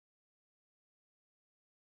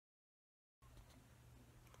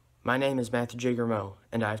My name is Matthew J. Gremaux,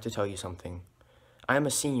 and I have to tell you something. I am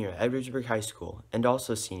a senior at Edwardsburg High School and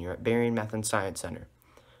also a senior at Berrien Math and Science Center.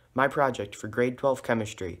 My project for grade 12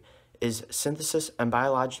 chemistry is synthesis and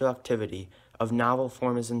biological activity of novel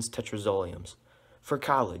formazines tetrazoliums. For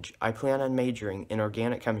college, I plan on majoring in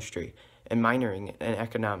organic chemistry and minoring in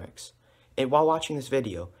economics. And while watching this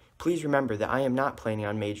video, please remember that I am not planning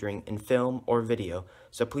on majoring in film or video,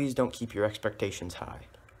 so please don't keep your expectations high.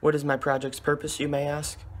 What is my project's purpose, you may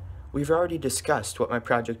ask? We've already discussed what my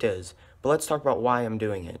project is, but let's talk about why I'm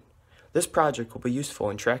doing it. This project will be useful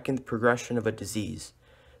in tracking the progression of a disease.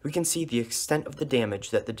 We can see the extent of the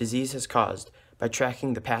damage that the disease has caused by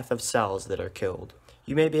tracking the path of cells that are killed.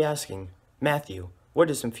 You may be asking, Matthew, what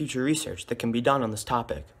is some future research that can be done on this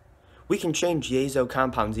topic? We can change the azo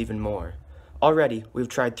compounds even more. Already, we've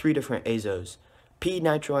tried 3 different azos: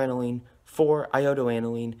 p-nitroaniline,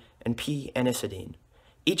 4-iodoaniline, and p-anisidine.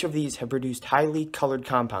 Each of these have produced highly colored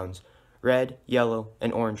compounds, red, yellow,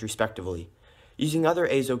 and orange respectively. Using other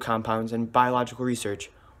azo compounds and biological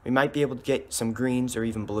research, we might be able to get some greens or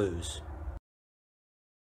even blues.